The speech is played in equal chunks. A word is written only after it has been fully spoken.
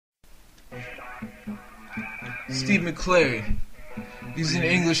Steve McClaren. He's an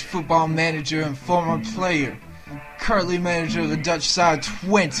English football manager and former player. Currently manager of the Dutch side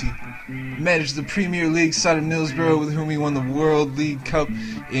 20. Managed the Premier League side of Middlesbrough, with whom he won the World League Cup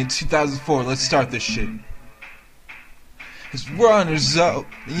in 2004. Let's start this shit. His runners-up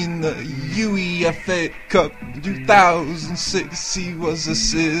in the UEFA Cup 2006, he was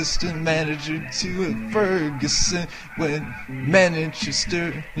assistant manager to Ferguson when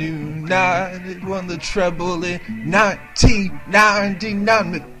Manchester United won the treble in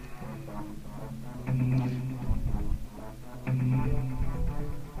 1999.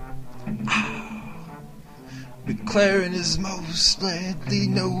 McClaren is most likely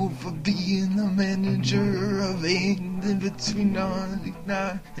known for being the manager of England between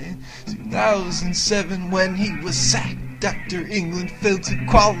 1999 and 2007, when he was sacked after England failed to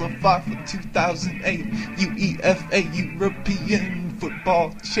qualify for 2008 UEFA European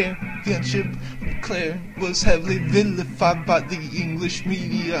Football Championship. McClaren was heavily vilified by the English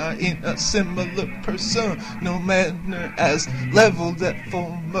media in a similar personal manner as leveled at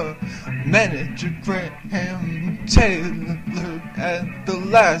former manager Graham Taylor and the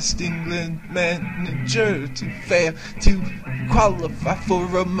last England manager to fail to qualify for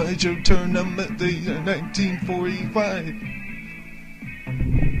a major tournament in 1945.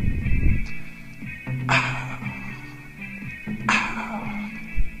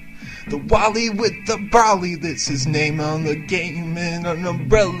 The Wally with the Brawley, that's his name on the game, and an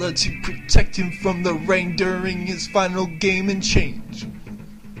umbrella to protect him from the rain during his final game and change.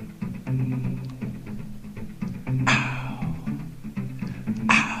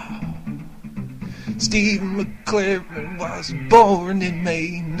 Steve McClaren was born in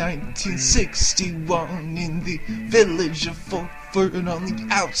May 1961 in the village of Fulford on the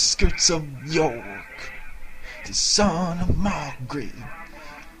outskirts of York, the son of Margaret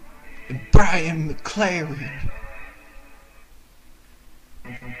and Brian McClaren.